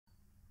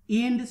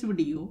in this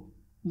video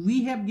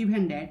we have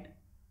given that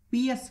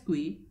p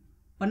square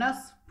plus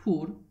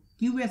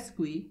 4q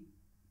square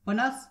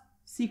plus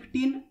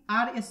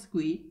 16r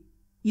square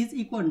is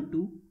equal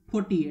to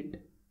 48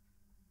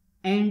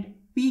 and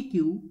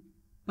pq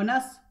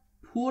plus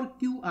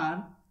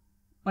 4qr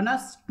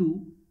plus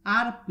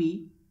 2rp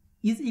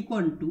is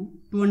equal to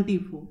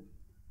 24.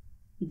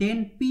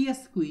 Then p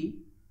square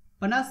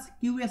plus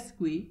q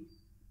square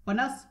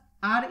plus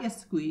r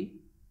square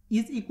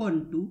is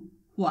equal to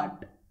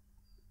what?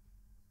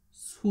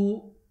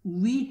 So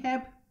we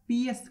have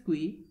p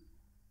square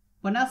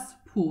plus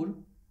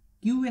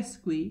 4q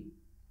square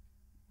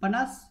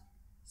plus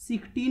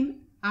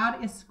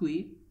 16r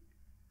square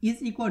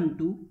is equal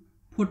to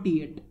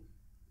 48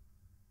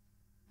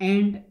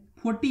 and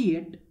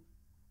 48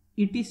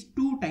 it is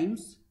 2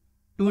 times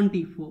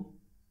 24.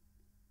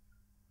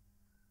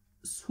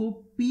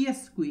 So p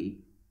square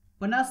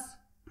plus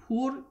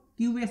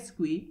 4q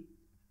square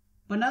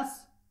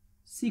plus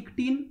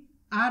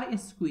 16r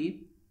square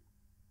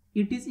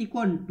it is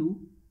equal to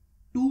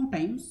 2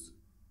 times,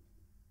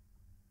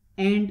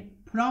 and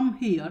from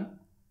here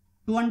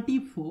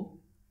 24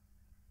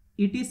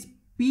 it is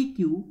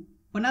pq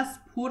plus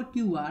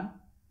 4qr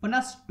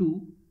plus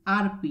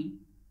 2rp.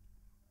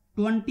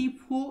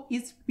 24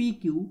 is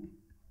pq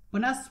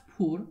plus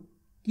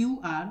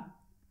 4qr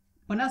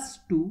plus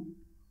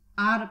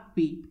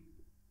 2rp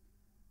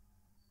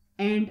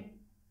and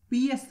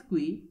p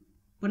square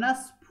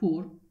plus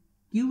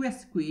 4q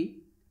square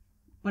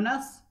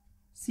plus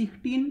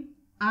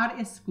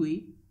 16r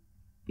square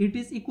it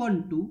is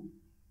equal to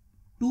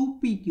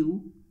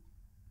 2pq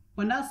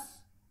plus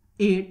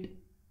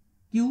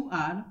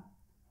 8qr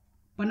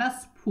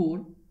plus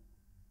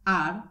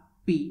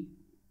 4rp.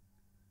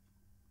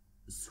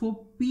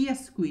 So p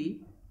square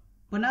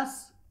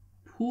plus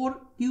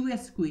 4q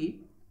square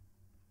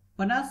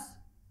plus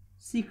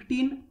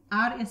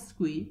 16r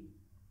square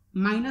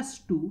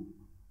minus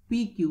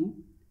 2pq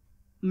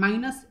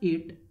minus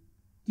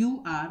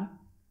 8qr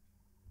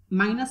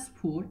minus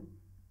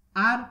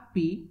 4rp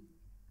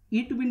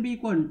it will be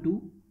equal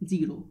to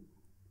 0,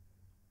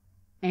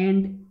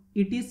 and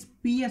it is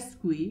p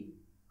square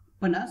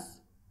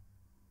plus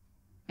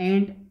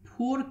and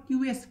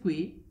 4q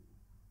square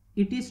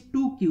it is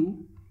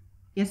 2q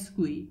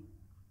square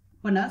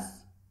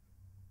plus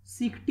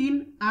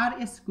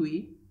 16r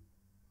square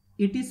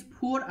it is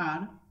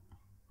 4r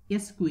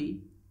square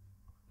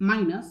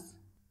minus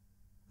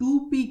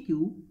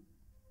 2pq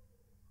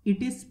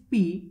it is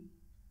p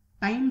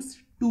times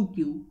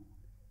 2q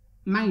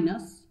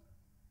minus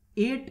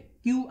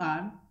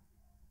 8qr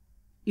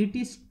it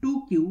is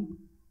 2q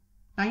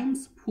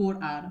times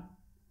 4r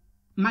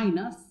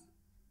minus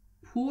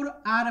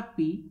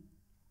 4rp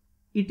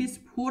it is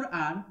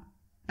 4r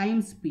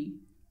times p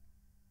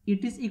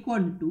it is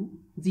equal to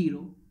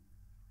 0.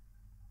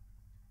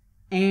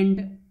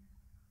 And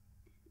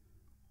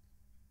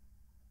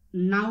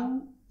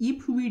now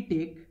if we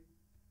take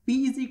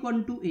p is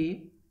equal to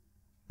a,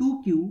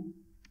 2q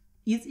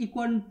is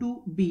equal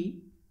to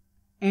b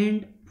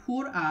and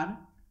 4r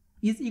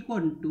is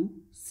equal to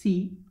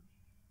c,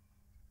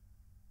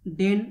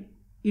 then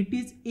it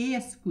is a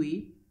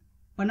square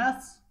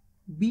plus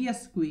b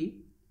square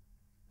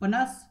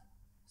plus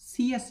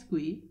c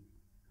square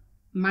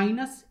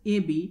minus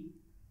ab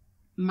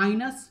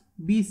minus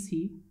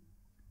bc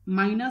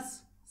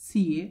minus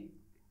ca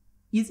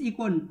is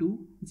equal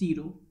to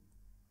 0.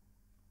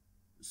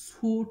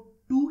 So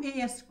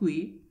 2a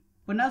square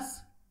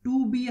plus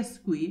 2b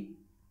square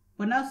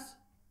plus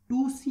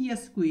 2c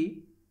square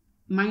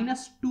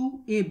minus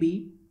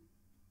 2ab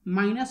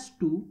minus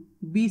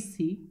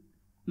 2bc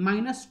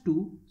minus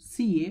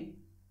 2ca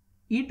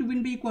it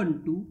will be equal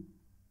to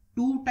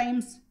 2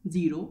 times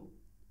 0,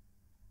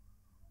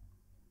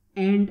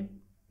 and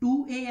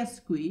 2a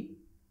square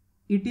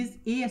it is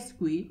a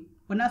square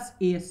plus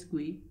a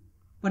square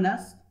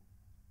plus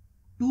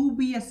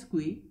 2b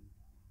square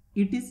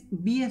it is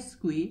b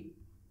square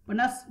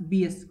plus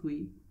b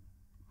square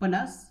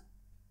plus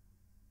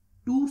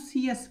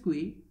 2c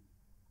square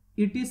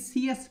it is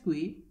c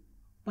square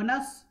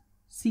plus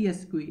c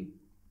square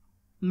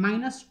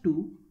minus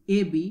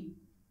 2ab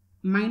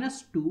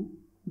minus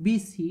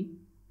 2bc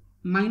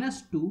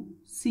minus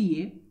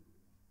 2ca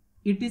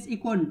it is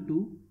equal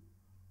to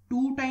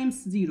 2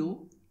 times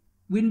 0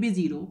 will be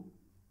 0,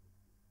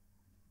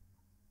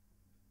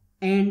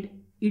 and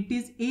it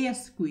is a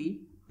square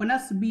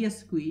plus b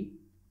square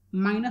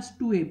minus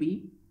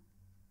 2ab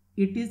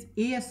it is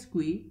a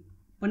square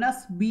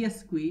plus b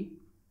square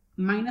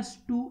minus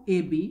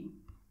 2ab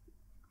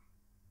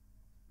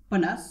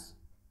plus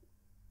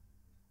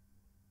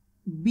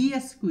b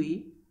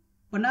square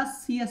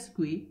plus c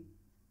square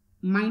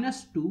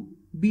minus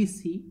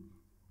 2bc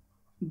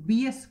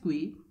b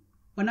square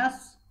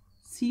plus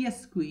c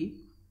square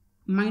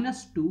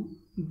minus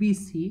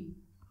 2bc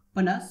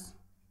plus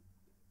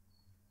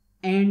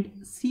and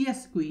c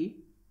square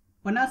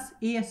plus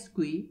a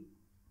square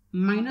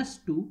minus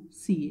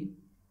 2ca,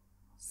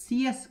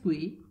 c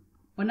square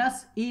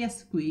plus a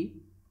square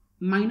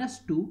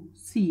minus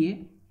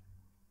 2ca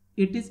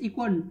it is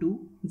equal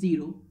to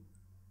 0.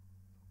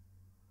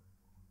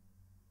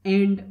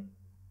 And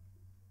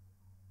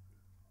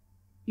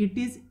it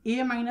is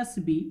a minus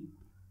b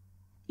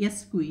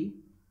square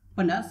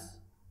plus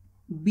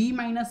b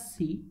minus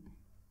c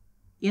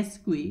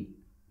square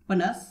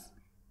plus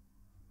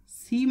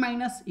c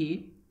minus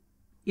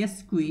a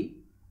square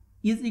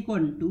is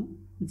equal to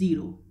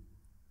 0.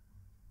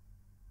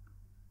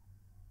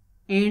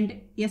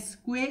 And a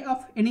square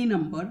of any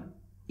number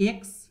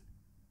x,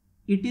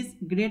 it is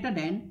greater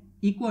than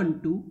equal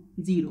to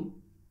 0.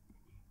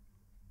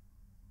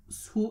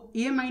 So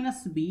a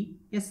minus b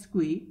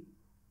square,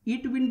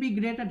 it will be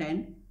greater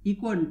than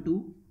equal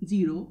to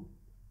 0.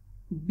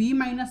 B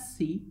minus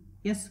c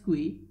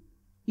square,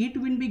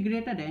 it will be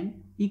greater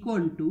than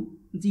equal to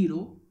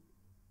 0.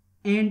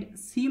 And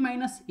c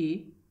minus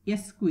a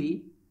square,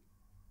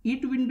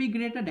 it will be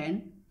greater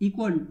than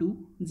equal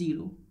to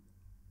 0.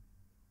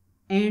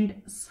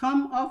 And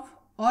sum of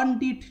all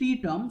the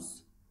three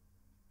terms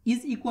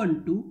is equal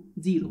to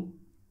 0.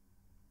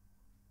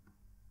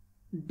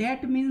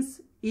 That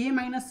means a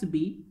minus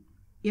b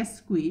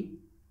square,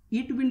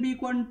 it will be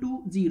equal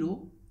to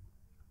 0.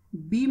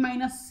 B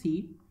minus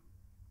c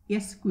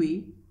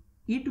square,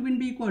 it will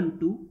be equal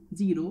to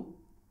 0.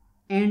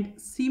 And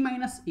c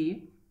minus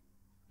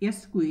a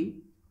square,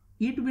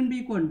 it will be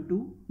equal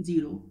to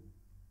 0.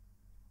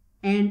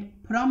 And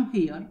from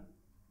here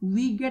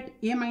we get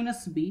a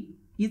minus b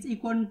is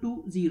equal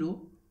to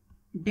 0.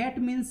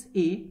 That means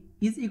a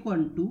is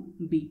equal to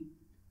b.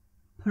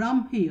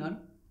 From here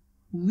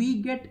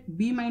we get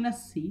b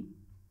minus c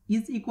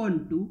is equal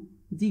to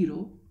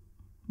 0.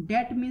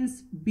 That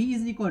means b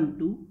is equal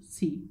to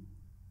c.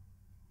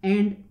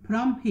 And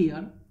from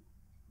here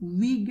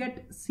we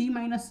get c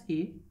minus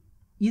a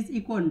is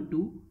equal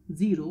to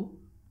 0.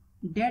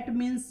 That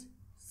means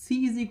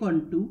c is equal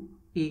to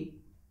a.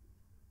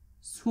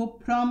 So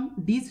from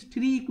these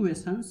three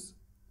equations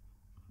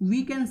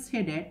we can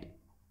say that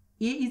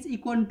a is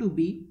equal to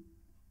b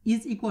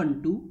is equal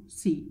to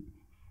c.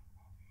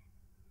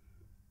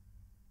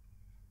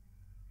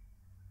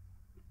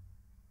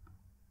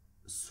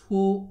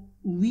 So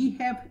we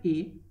have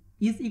a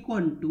is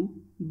equal to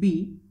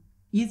b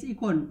is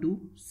equal to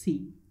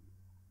c,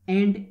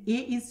 and a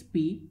is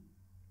p,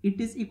 it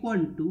is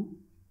equal to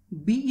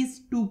b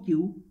is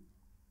 2q,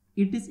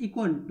 it is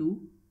equal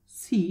to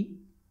c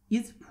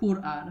is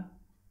 4r,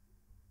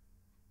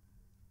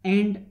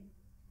 and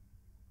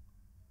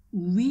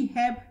we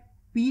have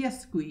p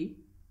square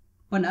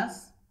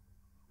plus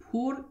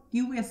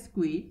 4q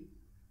square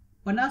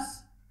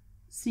plus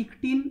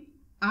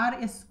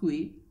 16r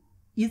square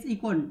is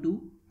equal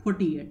to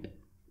 48,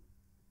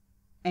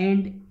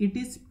 and it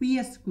is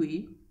p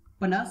square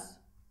plus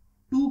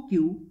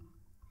 2q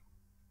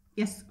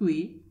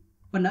square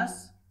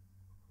plus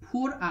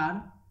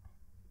 4r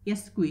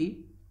square,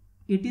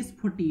 it is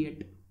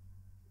 48,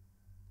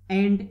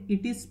 and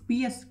it is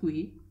p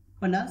square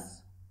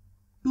plus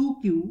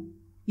 2q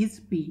is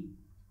p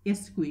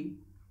square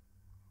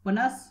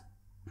plus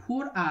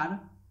 4r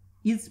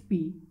is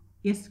p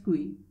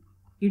square,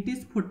 it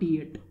is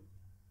 48.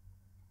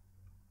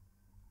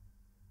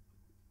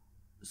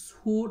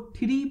 So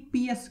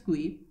 3p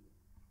square,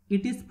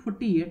 it is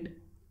 48.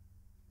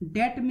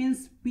 That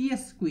means p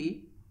square,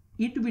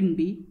 it will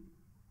be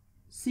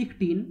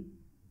 16,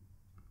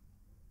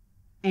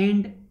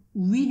 and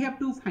we have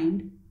to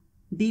find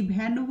the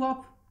value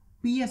of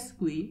p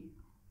square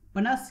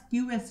plus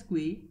q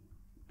square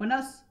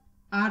plus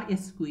r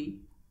square.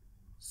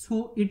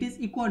 So it is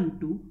equal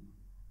to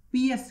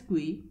p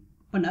square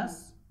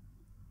plus,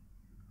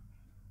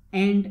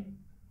 and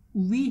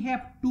we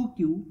have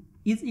 2q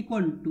is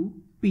equal to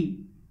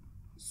p.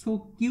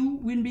 So q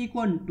will be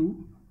equal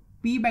to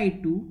p by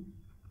 2,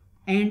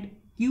 and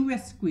q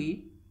square,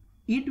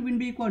 it will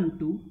be equal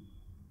to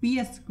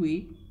p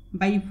square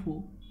by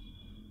 4,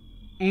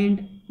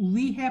 and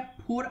we have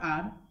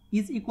 4r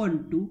is equal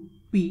to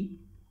p.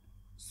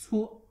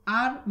 So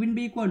r will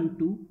be equal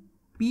to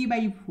p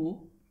by 4,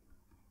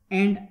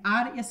 and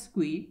r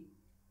square,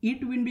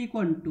 it will be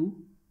equal to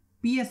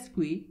p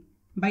square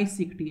by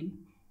 16.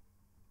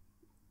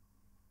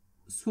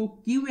 So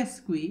q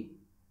square,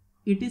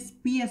 it is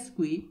p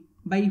square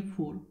by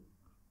 4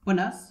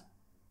 plus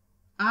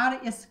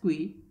r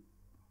square,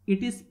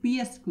 it is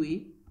p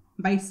square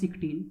by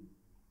 16,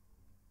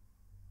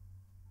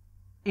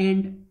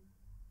 and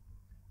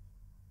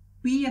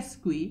p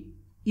square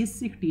is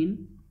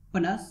 16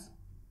 plus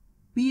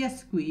p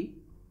square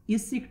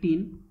is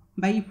 16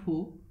 by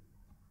 4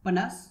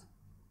 plus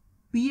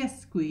p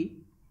square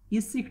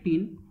is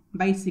 16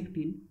 by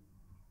 16.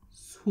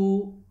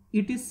 So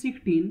it is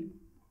 16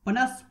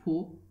 plus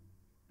 4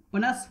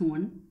 plus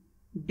 1,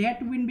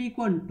 that will be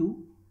equal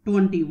to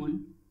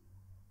 21.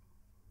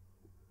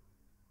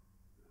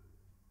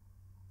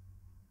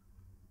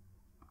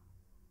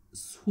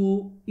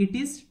 So it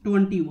is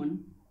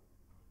 21.